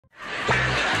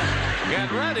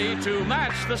Get ready to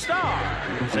match the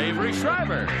stars. Avery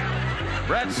Schreiber,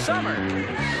 Brett Summers,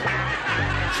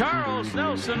 Charles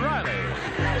Nelson Reilly,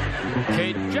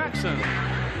 Kate Jackson,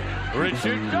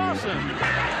 Richard Dawson,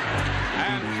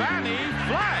 and Fannie,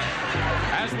 Flagg,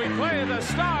 as we play the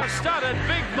star-studded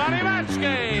Big Money Match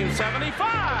Game 75.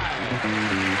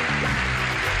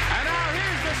 And now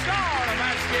here's the star of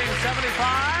Match Game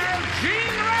 75,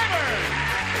 Gene Reilly.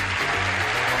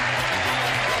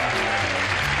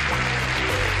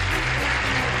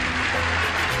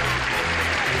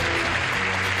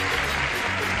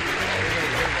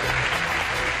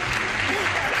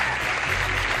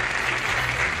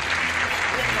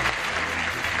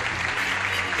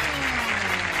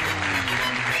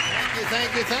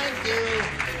 Thank you, thank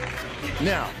you.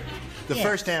 Now, the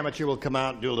first amateur will come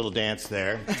out and do a little dance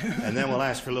there, and then we'll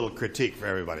ask for a little critique for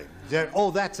everybody. Oh,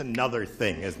 that's another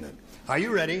thing, isn't it? Are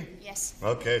you ready? Yes.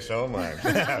 Okay, so am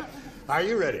I. Are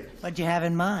you ready? What'd you have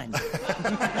in mind?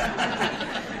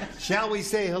 Shall we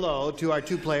say hello to our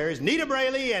two players, Nita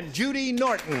Reilly and Judy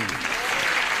Norton?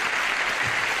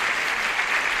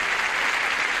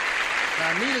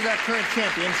 Now, Nita's our current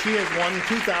champion. She has won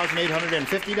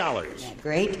 $2,850.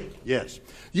 Great. Yes.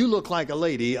 You look like a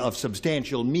lady of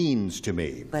substantial means to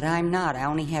me. But I'm not. I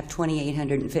only have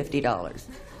 $2,850.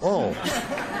 Oh.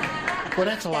 Well,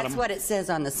 that's a lot of... That's what it says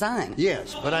on the sign.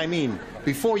 Yes, but I mean,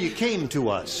 before you came to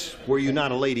us, were you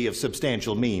not a lady of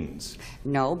substantial means?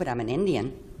 No, but I'm an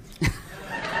Indian.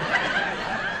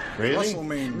 Really?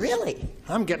 Really?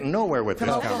 I'm getting nowhere with this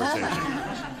conversation.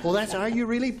 Well, are you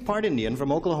really part Indian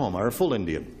from Oklahoma, or full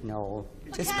Indian? No,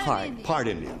 just part. Part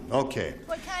Indian, okay.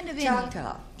 What kind of Indian?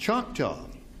 Choctaw. Choctaw,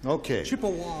 okay.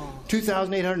 Chippewa.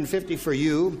 $2,850 for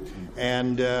you,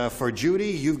 and for Judy,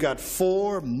 you've got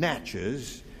 4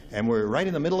 matches, and we're right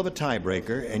in the middle of a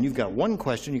tiebreaker, and you've got 1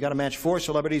 question. You've got to match 4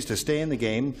 celebrities to stay in the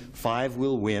game. 5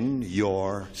 will win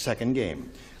your second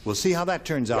game. We'll see how that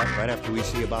turns out right after we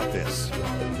see about this.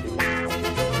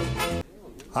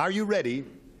 Are you ready?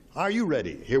 Are you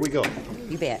ready? Here we go.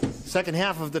 You bet. Second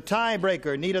half of the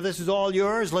tiebreaker. Nita, this is all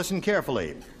yours. Listen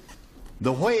carefully.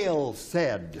 The whale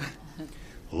said,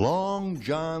 Long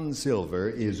John Silver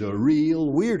is a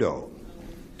real weirdo.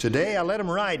 Today I let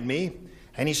him ride me,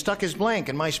 and he stuck his blank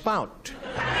in my spout.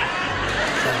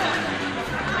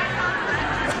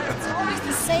 It's always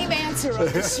the same answer on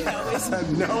the show, isn't it?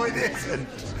 No, it isn't.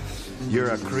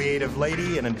 You're a creative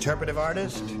lady, an interpretive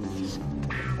artist.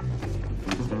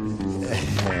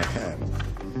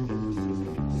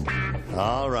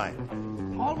 All right.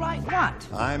 All right, what?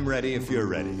 I'm ready if you're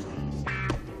ready.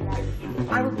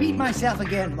 I repeat myself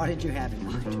again. What did you have in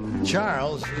mind?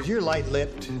 Charles, is your light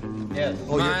lit? Yes.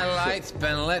 Oh, my light's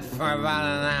been lit for about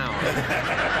an hour.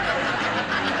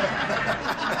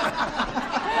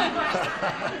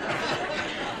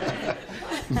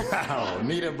 Now,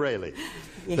 Nita Reilly.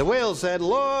 The whale said,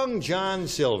 Long John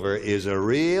Silver is a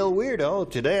real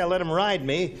weirdo. Today I let him ride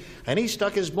me, and he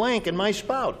stuck his blank in my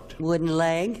spout. Wooden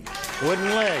leg.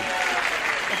 Wooden leg.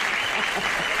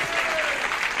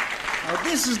 Now,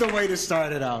 this is the way to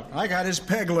start it out. I got his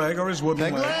peg leg or his wooden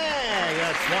Peg leg. leg.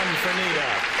 That's 1 for Nita.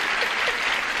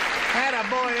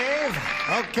 Attaboy, Ave.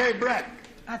 Okay, Brett.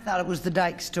 I thought it was the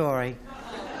dike story.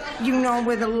 You know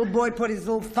where the little boy put his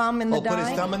little thumb in the dike? Put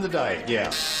his thumb in the dike, yeah.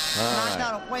 And I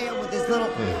thought a whale with his little...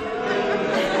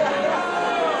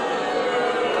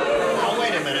 Now,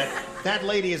 wait a minute. That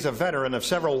lady is a veteran of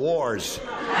several wars.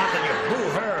 How can you boo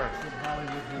her?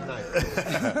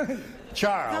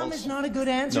 Charles. Thumb is not a good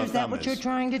answer. No, is that thumb what is. you're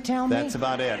trying to tell me? That's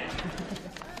about it.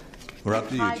 We're up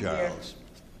to you, Hi, dear. Charles.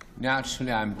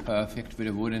 Naturally, I'm perfect with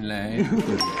a wooden leg. Doing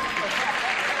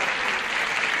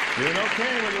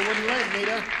okay with your wooden leg,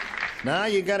 Nita. Now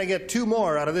you got to get 2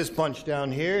 more out of this bunch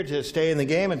down here to stay in the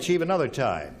game and achieve another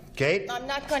tie. Kate? I'm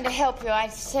not going to help you. I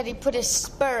said he put his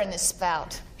spur in his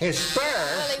spout. His spur?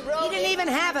 Well, He didn't even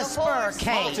have a spur,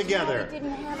 Kate. All together. He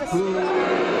didn't have a spur.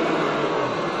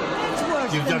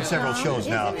 You've done several shows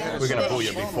now. We're going to boo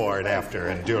you before and after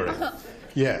and during.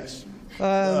 Yes.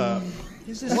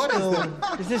 Is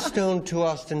this stone too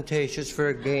ostentatious for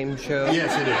a game show?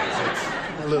 Yes, it is.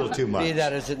 It's a little too much. Be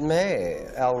that as it may,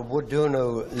 I'll do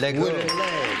no Lego. Wooden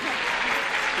leg.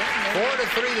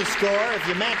 4-3 the score. If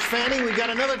you match Fannie, we've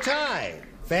got another tie.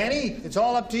 Fannie, it's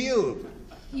all up to you.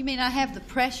 You mean I have the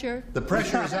pressure? The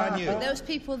pressure is on you. Those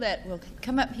people that will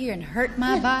come up here and hurt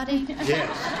my body? Yes.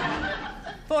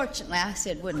 Fortunately, I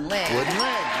said wooden leg. Wooden leg,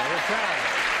 another tie.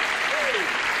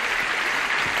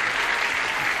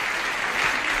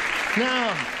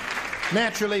 Now,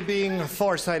 naturally being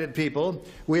foresighted people,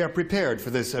 we are prepared for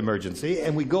this emergency,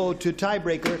 and we go to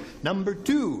tiebreaker number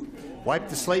 2. Wipe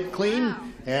the slate clean,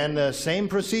 and the same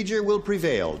procedure will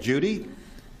prevail. Judy?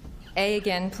 A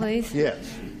again, please. Yes.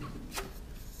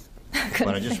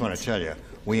 But I just want to tell you,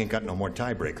 we ain't got no more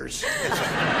tiebreakers.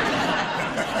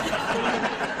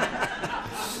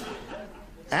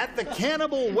 At the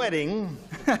cannibal wedding,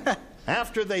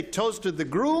 after they toasted the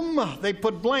groom, they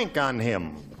put blank on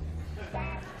him.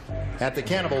 At the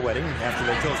cannibal wedding, after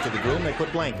they toasted the groom, they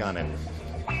put blank on him.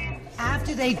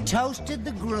 After they toasted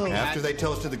the groom. After they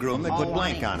toasted the groom, they put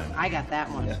blank on him. I got that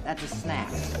one. That's a snack.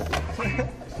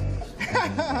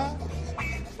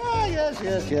 Oh, yes.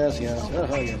 Oh, yes.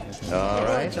 All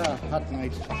right. It's a hot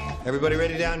night. Everybody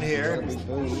ready down here?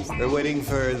 They're waiting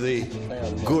for the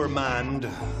gourmand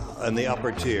in the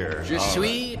upper tier. Je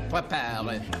suis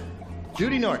préparé.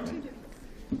 Judy Norton,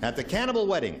 at the cannibal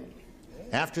wedding,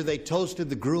 after they toasted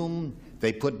the groom,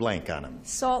 they put blank on him.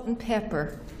 Salt and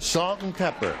pepper. Salt and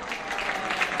pepper.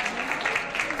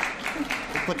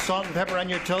 You put salt and pepper on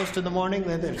your toast in the morning?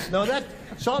 No, that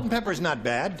salt and pepper is not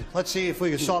bad. Let's see if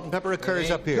salt and pepper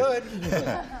occurs up here. Good.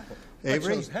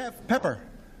 Avery? Half pepper.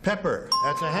 Pepper.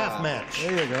 That's a half match.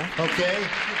 There you go. Okay.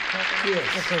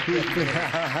 Yes.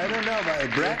 I don't know about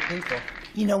it. Brett?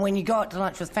 You know, when you go out to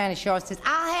lunch with Fannie, she always says,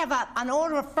 I'll have an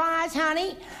order of fries,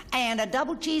 honey, and a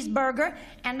double cheeseburger,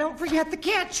 and don't forget the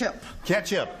ketchup.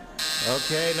 Ketchup.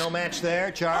 Okay, no match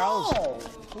there. Charles? Oh.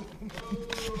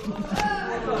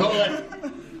 Colin?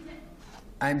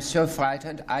 I'm so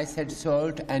frightened, I said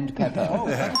salt and pepper.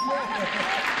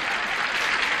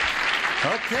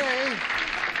 Okay.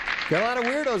 Got a lot of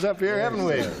weirdos up here, haven't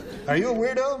we? Are you a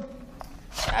weirdo?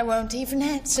 I won't even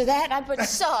answer that. I put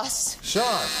sauce.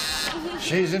 Sauce.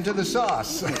 She's into the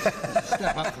sauce.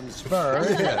 Step up from spur.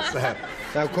 Yes.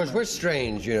 Now, of course, we're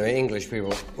strange, you know, English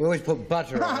people. We always put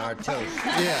butter on our toast.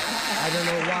 Yeah. I don't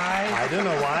know why. I don't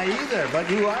know why either, but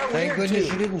you are Thank weird, goodness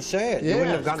too. you didn't say it. Yeah, You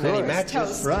wouldn't have gotten any matches.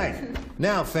 Toast. Right.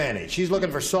 Now, Fannie, she's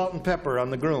looking for salt and pepper on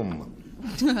the groom.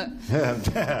 Now,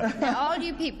 all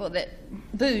you people that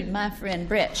booed my friend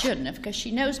Brett shouldn't have, because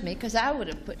she knows me, because I would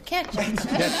have put ketchup.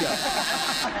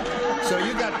 So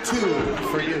you got 2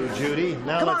 for you, Judy.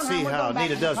 Now Come let's on, see hon, we're how going back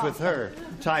Nita to does the with her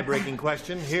tie-breaking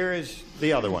question. Here is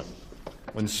the other one.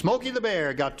 When Smokey the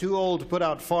Bear got too old to put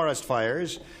out forest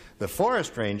fires, the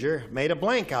forest ranger made a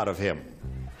blank out of him.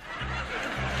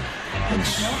 When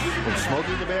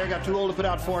Smokey the Bear got too old to put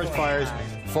out forest fires,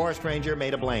 the forest ranger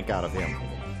made a blank out of him.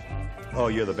 Oh,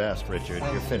 you're the best, Richard.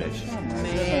 You're finished.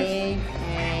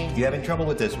 You having trouble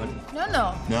with this one?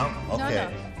 No. No? Okay.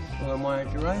 Well, then why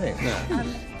aren't you writing?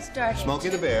 Start. Smokey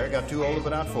the Bear got too old to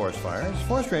put out forest fires.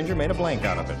 Forest ranger made a blank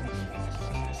out of it.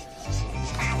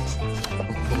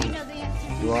 You know the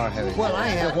answer. You are having. Well, I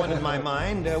have one in my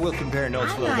mind. We'll compare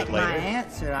notes I a little like bit later. my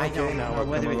answer. I Okay, don't now know we're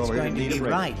whether coming it's over here going to to be Nita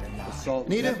right Brady. or not. Salt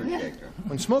and Nita? pepper shaker.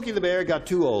 When Smokey the Bear got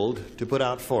too old to put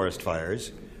out forest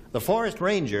fires, the forest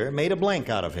ranger made a blank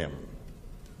out of him.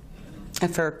 A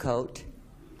fur coat.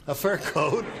 A fur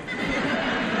coat?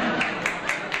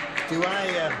 Do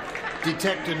I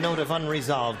detect a note of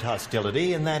unresolved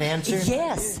hostility in that answer?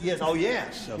 Yes. Yes. Oh,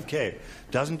 yes. Okay.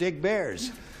 Doesn't dig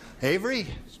bears. Avery?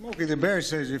 Smokey the Bear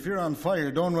says if you're on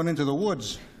fire, don't run into the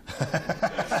woods. A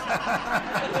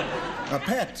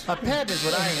pet. A pet is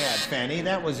what I had, Fannie.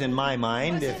 That was in my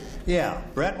mind. Yeah.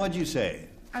 Brett, what'd you say?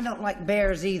 I don't like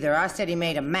bears either. I said he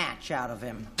made a match out of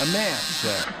him. A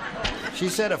match. She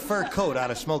said a fur coat out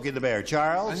of Smokey the Bear.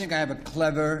 Charles? I think I have a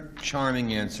clever,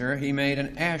 charming answer. He made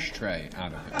an ashtray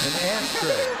out of it. An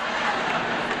ashtray.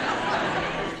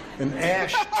 An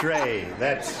ashtray.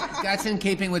 That's in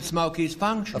keeping with Smokey's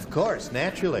function. Of course,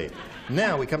 naturally.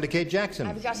 Now we come to Kate Jackson.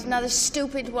 I've got another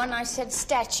stupid one. I said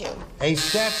statue. A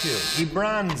statue. He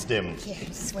bronzed him.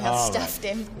 Yes, well, All stuffed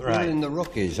him. You're Right. in the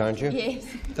rookies, aren't you? Yes.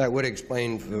 That would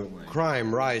explain for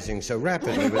crime rising so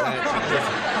rapidly with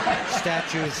that.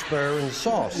 Statues, spur, and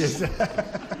sauce. This is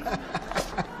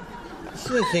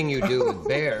the thing you do with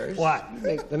bears. What? You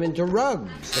make them into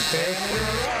rugs. The bears are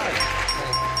rugs.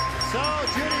 So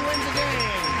Judy wins the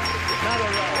game. Another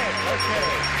run. Okay.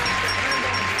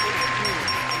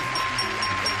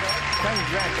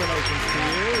 Congratulations to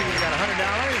you. You got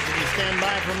 $100. If you stand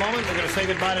by for a moment, we're going to say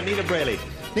goodbye to Nita Braley.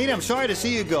 Nita, I'm sorry to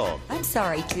see you go. I'm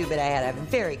sorry, too, but I had a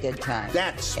very good time.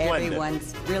 That's splendid.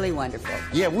 Everyone's really wonderful.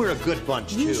 Yeah, we're a good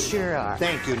bunch, You too. sure are.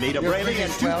 Thank you, Nita You're Braley. pretty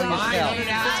And swell yourself. $2,000 for you.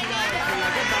 Goodbye.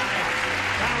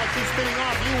 Now let's keep spinning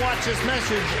off. You watch this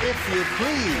message, if you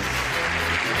please.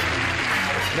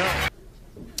 No.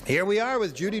 Here we are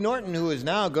with Judy Norton, who is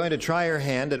now going to try her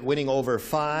hand at winning over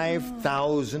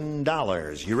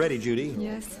 $5,000. You ready, Judy?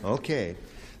 Yes. Okay.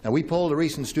 Now, we polled a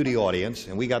recent studio audience,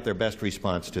 and we got their best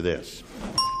response to this.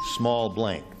 small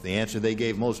blank. The answer they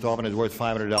gave most often is worth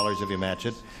 $500 if you match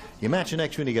it. You match the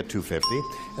next one, you get $250,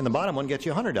 and the bottom one gets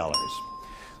you $100.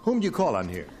 Whom do you call on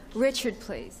here? Richard,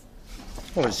 please.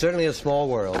 Well, it's certainly a small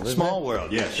world, isn't Small it?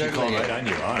 world, yes. You called right on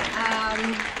you. All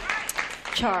right.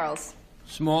 Charles.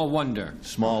 Small wonder.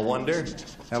 Small Wonder.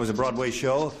 That was a Broadway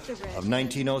show of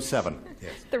 1907.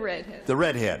 Yes. The redhead. The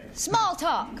Redhead. Small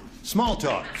talk. Small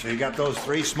Talk. So you got those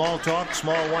three: Small Talk,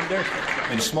 Small Wonder,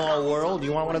 and Small World.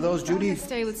 You want one of those, Judy?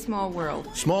 Stay with Small World.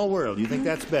 Small World. You think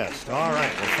that's best? All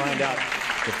right. We'll find out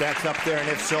if that's up there, and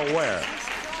if so, where.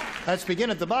 Let's begin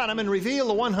at the bottom and reveal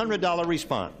the $100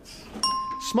 response.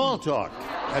 Small Talk.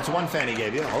 That's one Fannie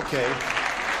gave you. Okay.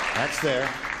 That's there.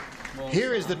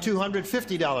 Here is the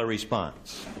 $250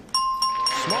 response.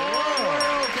 Small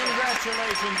World.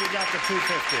 Congratulations. You got the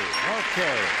 $250.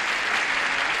 Okay.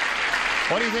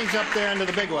 What do you think's up there under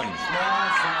the big one? Small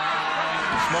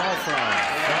fry. Small fry.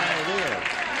 Right there.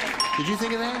 Did you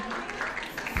think of that?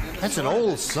 That's an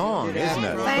old song, isn't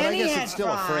it? But I guess it's still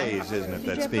a phrase, isn't it,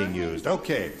 that's being used.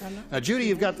 Okay. Judy,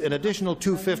 you've got an additional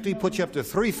 $250, puts you up to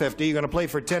 $350. You're going to play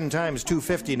for 10 times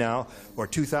 $250 now, or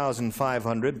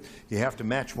 $2,500. You have to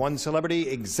match one celebrity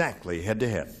exactly head to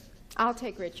head. I'll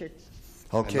take Richard.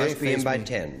 Okay. I must be in by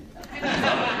 10.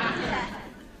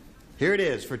 Here it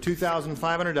is for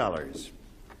 $2,500.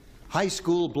 High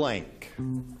school blank.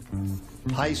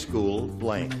 High school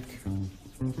blank.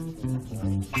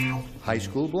 High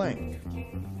school blank.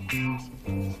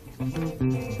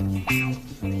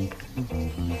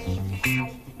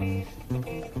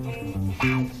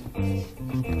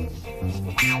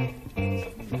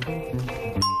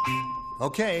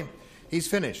 Okay, he's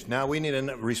finished. Now we need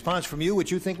a response from you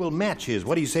which you think will match his.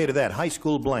 What do you say to that? High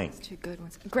school blank. Two good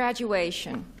ones.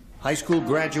 Graduation. High school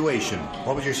graduation.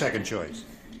 What was your second choice?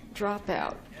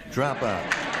 Dropout. Dropout.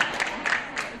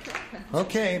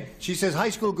 Okay, she says high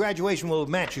school graduation will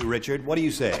match you, Richard. What do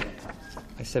you say?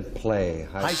 I said play.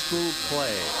 High school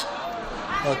play.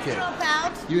 Okay. Drop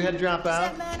out. You had dropout?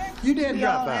 Does that matter? You did We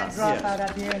drop all out. have drop yes. out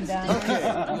up here and down.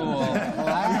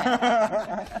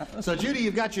 Okay. So, Judy,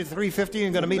 you've got your $350.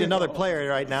 You're going to meet another player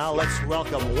right now. Let's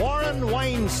welcome Warren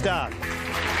Weinstock.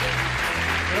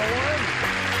 Hello, Warren.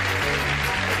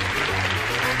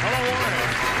 Hello, Warren.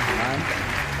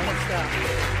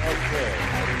 Okay.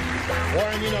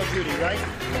 Warren, you know Judy, right?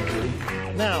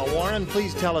 Now, Warren,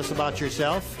 please tell us about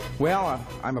yourself. Well,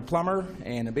 I'm a plumber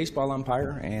and a baseball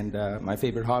umpire, and my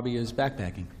favorite hobby is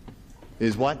backpacking.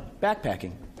 Is what?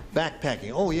 Backpacking.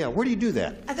 Backpacking. Oh, yeah. Where do you do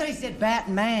that? I thought he said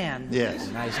Batman. Yes.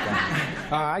 Nice guy.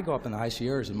 I go up in the high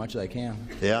Sierras as much as I can.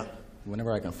 Yeah.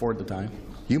 Whenever I can afford the time.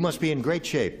 You must be in great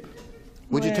shape.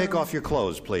 Would you take off your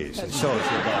clothes, please? And so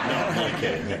is your dog. No, I'm only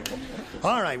kidding. Yeah.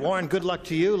 All right, Warren, good luck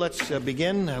to you. Let's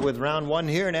begin with round one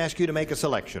here and ask you to make a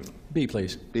selection. B,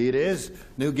 please. B it is.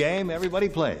 New game. Everybody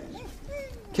plays.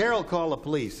 Carol called the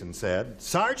police and said,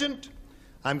 "Sergeant,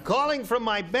 I'm calling from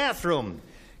my bathroom.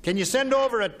 Can you send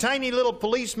over a tiny little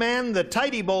policeman? The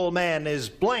tidy bowl man is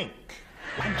blank."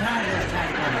 I'm tired of the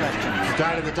tidy bowl questions.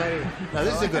 Tired of the tidy? Now,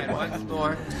 this is a good one. Once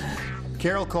more.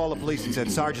 Carol called the police and said,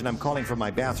 "Sergeant, I'm calling from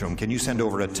my bathroom. Can you send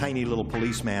over a tiny little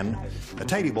policeman? The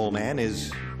tidy bowl man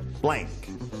is blank."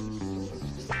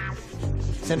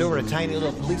 Send over a tiny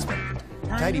little policeman.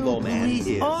 Tidy bowl man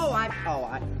is.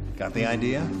 I Got the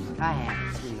idea?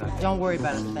 have it, sweetheart. Don't worry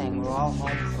about a thing. We're all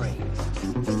home free.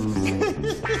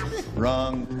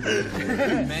 Wrong.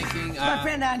 Making, My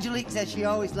friend Angelique says she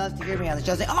always loves to hear me on the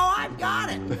show say, "Oh, I've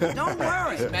got it. Don't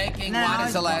worry." making No, what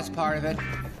is the it's last part of it?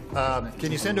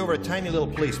 Can you send over a tiny little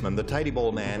policeman? The tidy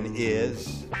bowl man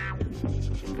is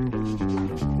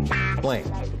blank.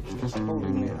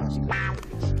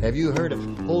 Have you heard of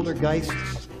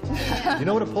poltergeists? You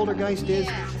know what a poltergeist is?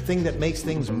 Thing that makes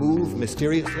things move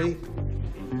mysteriously.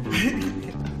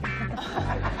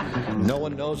 No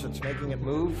one knows what's making it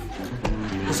move.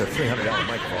 This is a $300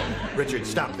 microphone. Richard,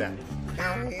 stop that.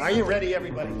 Are you ready,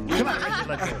 everybody? Come on, Richard,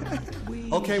 let's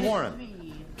go. Okay,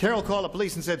 Warren. Carol called the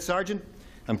police and said, "Sergeant,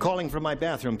 I'm calling from my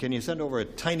bathroom. Can you send over a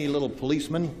tiny little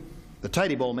policeman? The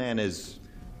tidy bowl man is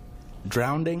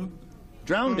Drowning.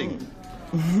 drowning."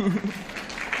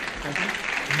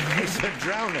 He said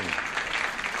drowning.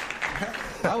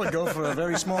 I would go for a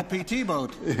very small PT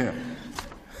boat. Yeah.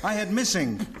 I had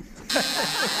missing.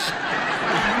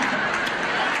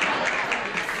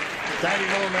 Tidy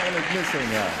bowl man is missing.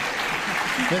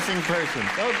 Missing person.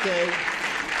 Okay.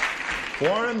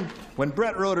 Warren, when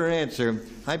Brett wrote her answer,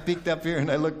 I peeked up here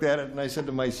and I looked at it and I said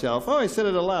to myself, "Oh, I said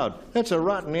it aloud. That's a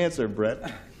rotten answer,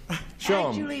 Brett. Show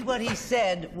him." Actually, what he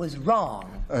said was wrong.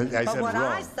 I but said what wrong.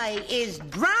 I say is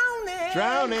drowning.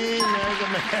 Drowning. There's a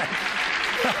man.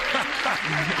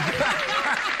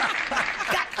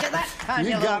 Gotcha that time.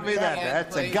 You little got me that. devil.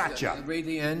 That's a gotcha. Read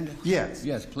the end. Yes.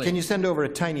 Yes, please. Can you send over a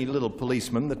tiny little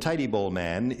policeman? The tidy bowl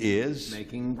man is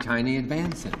Making tiny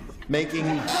advances. making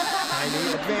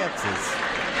tiny advances.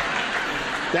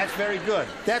 That's very good.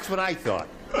 That's what I thought.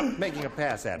 Making a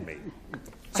pass at me.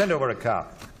 Send over a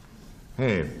cop.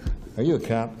 Hey, are you a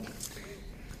cop?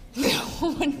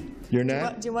 You're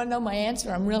not? Do you want to know my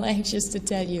answer? I'm real anxious to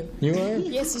tell you. You are?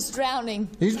 Yes, he's drowning.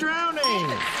 He's drowning.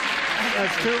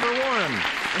 That's 2 for Warren.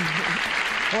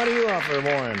 What do you offer,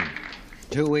 Warren?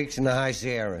 2 weeks in the high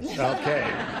Sierras. Okay.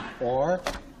 Or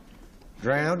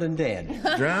drowned and dead.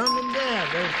 Drowned and dead.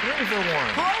 There's 3 for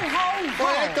Warren. Ho, ho, ho. Boy,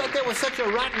 I thought that was such a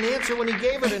rotten answer when he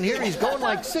gave it, and here he's going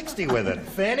like 60 with it.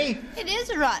 Fannie? It is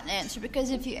a rotten answer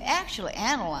because if you actually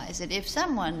analyze it, if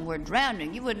someone were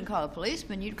drowning, you wouldn't call a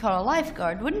policeman, you'd call a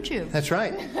lifeguard, wouldn't you? That's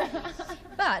right.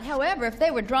 But, however, if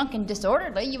they were drunk and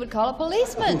disorderly, you would call a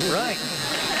policeman. Right.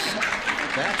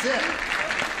 That's it.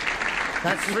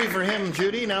 That's 3 for him,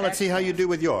 Judy. Now let's see how you do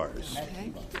with yours.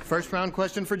 Okay. First round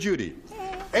question for Judy.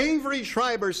 Avery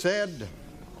Schreiber said,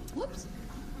 Whoops.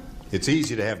 "It's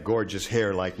easy to have gorgeous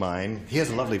hair like mine." He has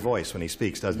a lovely voice when he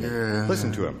speaks, doesn't he? Yeah.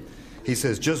 Listen to him. He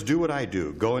says, "Just do what I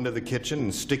do. Go into the kitchen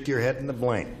and stick your head in the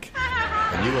blank.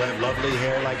 And you will have lovely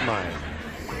hair like mine."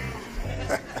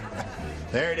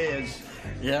 There it is.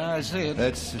 Yeah, I see it.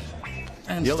 That's,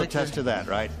 And you'll stick attest to that,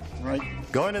 right? Right.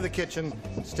 Go into the kitchen,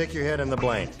 stick your head in the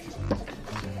blank.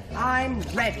 I'm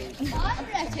ready. I'm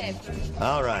ready.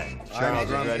 All right. Charles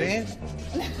is ready.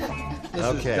 This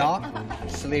Okay. is Doc,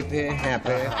 sleepy,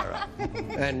 happy,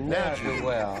 and ne'er do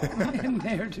well.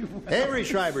 Avery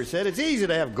Schreiber said, "It's easy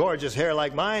to have gorgeous hair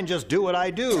like mine. Just do what I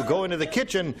do. Go into the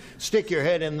kitchen, stick your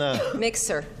head in the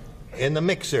Mixer.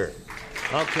 mixer."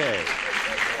 Okay.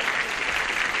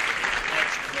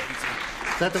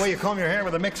 Is that the way you comb your hair,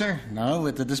 with a mixer? No,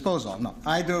 with the disposal. No,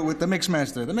 I do it with the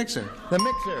Mixmaster, the mixer. The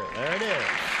mixer. There it is.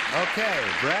 Okay,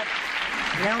 Brett.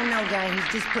 No, guy. He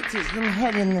just puts his little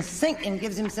head in the sink and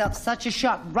gives himself such a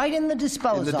shot right in the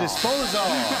disposal. In the disposal.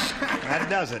 That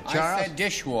does it. Charles? I said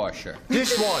dishwasher.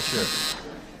 Dishwasher.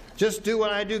 Just do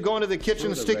what I do. Go into the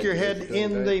kitchen, stick your head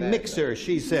in the mixer,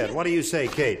 she said. What do you say,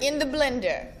 Kate? In the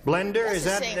blender. Blender? That's Is the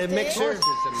that same a thing. mixer? Of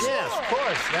course it's a Yes, of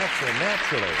course. That's it,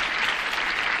 naturally.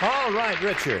 All right,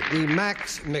 Richard. The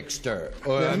Max Mixter.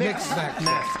 Or The Mix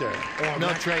Master.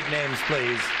 No trade names,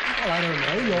 please. Well, I don't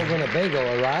know. Your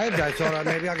Winnebago arrived. I thought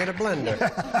maybe I'll get a blender.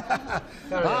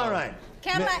 All right.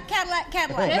 Cadillac. Now I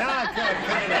can't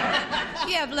cut it out.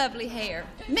 You have lovely hair.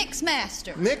 Mix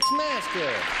master. Mix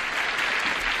Master.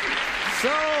 So,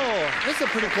 this is a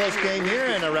pretty close game here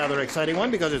and a rather exciting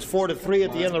one because it's 4-3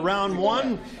 at the end of round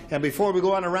 1. And before we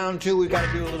go on to round 2, we've got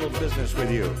to do a little business with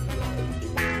you.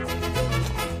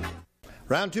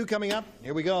 Round 2 coming up.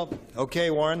 Here we go.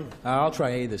 Okay, Warren. I'll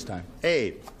try A this time.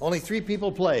 A. Only 3 people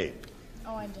played.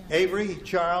 Oh, I don't. Avery,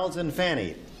 Charles, and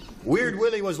Fannie. Weird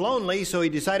Willie was lonely, so he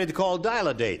decided to call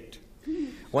Dial-A-Date.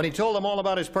 When he told them all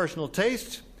about his personal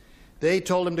tastes, they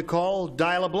told him to call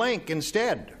Dial-A-Blank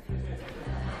instead.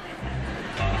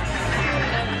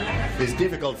 It's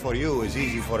difficult for you, it's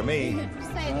easy for me.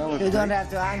 You don't have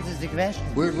to answer the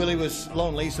question. Weird Willie was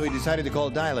lonely, so he decided to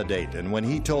call Dial-A-Date. And when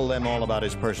he told them all about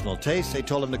his personal tastes, they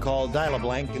told him to call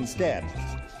Dial-A-Blank instead.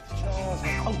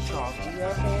 Oh, Charles, do you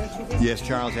have to answer this? Yes,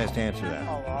 Charles has to answer that.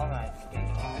 Oh, all right.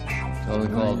 So we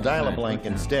call Dial-A-Blank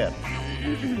instead.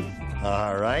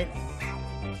 All right.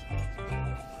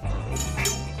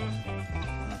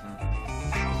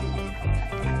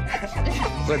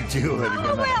 But do it.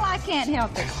 Oh, well, I can't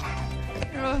help it.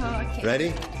 Oh, I can't.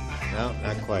 Ready? No,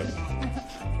 not quite.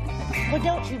 Well,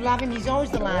 don't you love him? He's always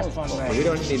the last one, right? We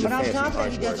don't need the But on fancy top of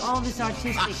that, he part. does all this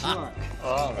artistic work.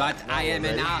 But I am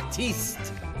an artist.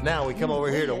 Now we come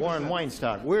over here to Warren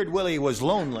Weinstock. Weird Willie was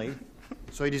lonely,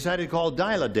 so he decided to call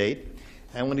Dial-A-Date.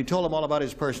 And when he told them all about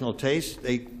his personal tastes,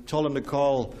 they told him to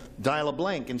call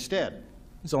Dial-A-Blank instead.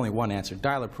 There's only one answer.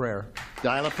 Dial a prayer.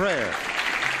 Dial-A-Prayer.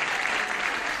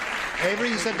 Avery,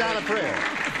 you said Dial-A-Prayer.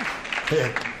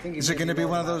 Is it going to be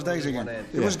one of those days again?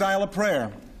 It was Dial a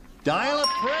Prayer.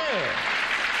 Dial-A-Prayer.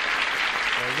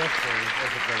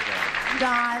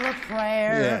 Dial a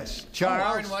prayer. Yes. Charles?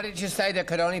 Warren, what did you say? There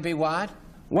could only be what?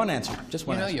 One answer. Just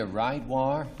one You know, answer. you're right,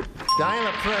 War.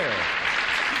 Dial-A-Prayer.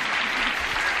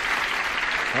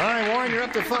 All right, Warren, you're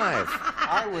up to 5.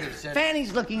 I would have said.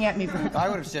 Fannie's looking at me. I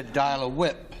would have said dial a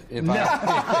whip if I.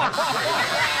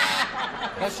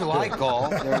 That's who I call.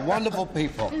 They're wonderful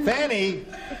people. Fannie,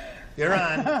 you're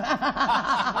on.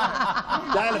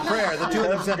 Dial-A-Prayer. The two of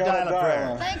them said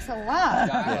Dial-A-Prayer. Thanks a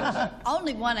lot.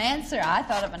 Only one answer. I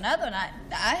thought of another, and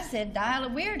I said dial a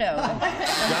weirdo.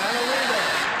 Dial-A-Weirdo.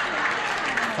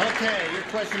 Okay, your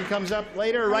question comes up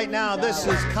later. Right now, this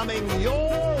is coming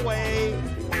your way.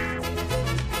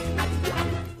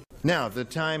 Now, the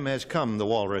time has come, the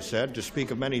walrus said, to speak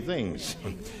of many things.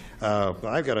 I've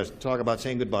got to talk about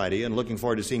saying goodbye to you and looking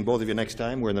forward to seeing both of you next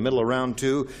time. We're in the middle of round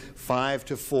 2,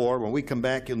 5-4. When we come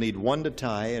back, you'll need 1 to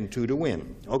tie and 2 to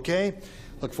win. Okay?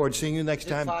 Look forward to seeing you next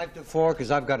time. 5-4,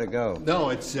 because I've got to go. No,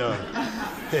 it's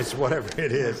whatever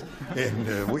it is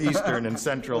in Eastern and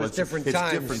Central. Well, it's different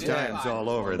times. It's different times all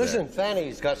over Listen, there.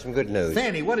 Fannie's got some good news.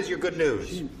 Fannie, what is your good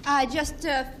news? I just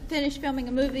finished filming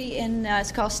a movie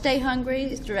it's called Stay Hungry.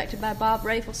 It's directed by Bob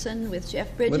Rafelson with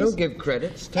Jeff Bridges. Well, don't give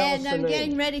credits. Tell us And the I'm name.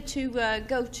 getting ready to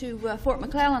go to Fort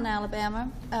McClellan,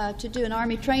 Alabama, to do an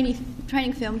Army training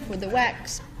film for the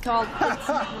WACs called.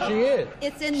 She is.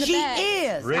 It's in the She bag.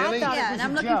 is. Really? Yeah, and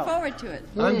I'm looking forward to it.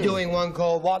 I'm doing one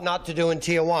called What Not to Do in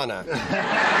Tijuana.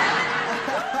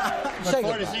 Look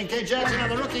forward to seeing Kate Jackson on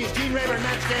the Rookies, Gene Rayburn,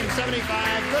 Match Game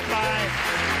 75. Goodbye.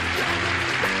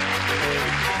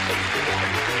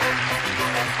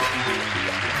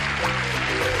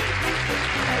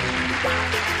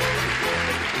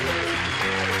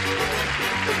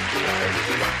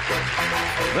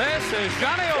 This is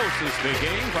Johnny Olson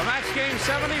speaking for Match Game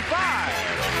 75,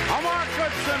 a Mark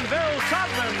Goodson, Bill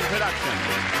Tubman production.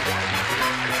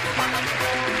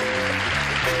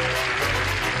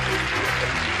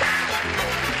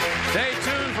 Stay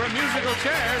tuned for musical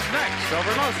chairs next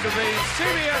over most of the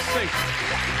CBS stations.